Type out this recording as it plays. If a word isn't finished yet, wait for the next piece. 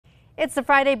It's the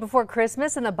Friday before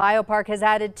Christmas, and the BioPark has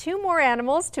added 2 more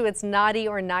animals to its naughty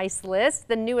or nice list.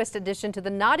 The newest addition to the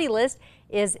naughty list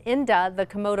is Inda, the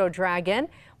Komodo dragon.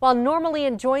 While normally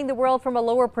enjoying the world from a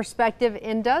lower perspective,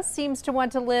 Inda seems to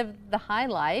want to live the high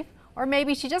life. Or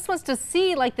maybe she just wants to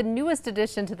see like the newest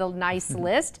addition to the nice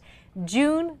list.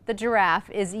 June, the giraffe,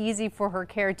 is easy for her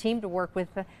care team to work with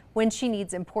when she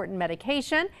needs important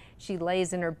medication. She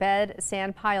lays in her bed,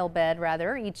 sand pile bed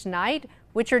rather, each night,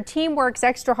 which her team works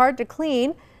extra hard to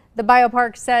clean. The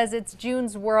BioPark says it's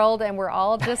June's world and we're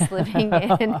all just living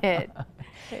in it.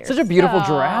 Such a beautiful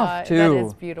giraffe too. That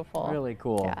is beautiful. Really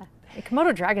cool. Yeah. And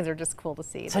Komodo dragons are just cool to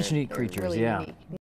see. Such neat creatures, really yeah. Unique.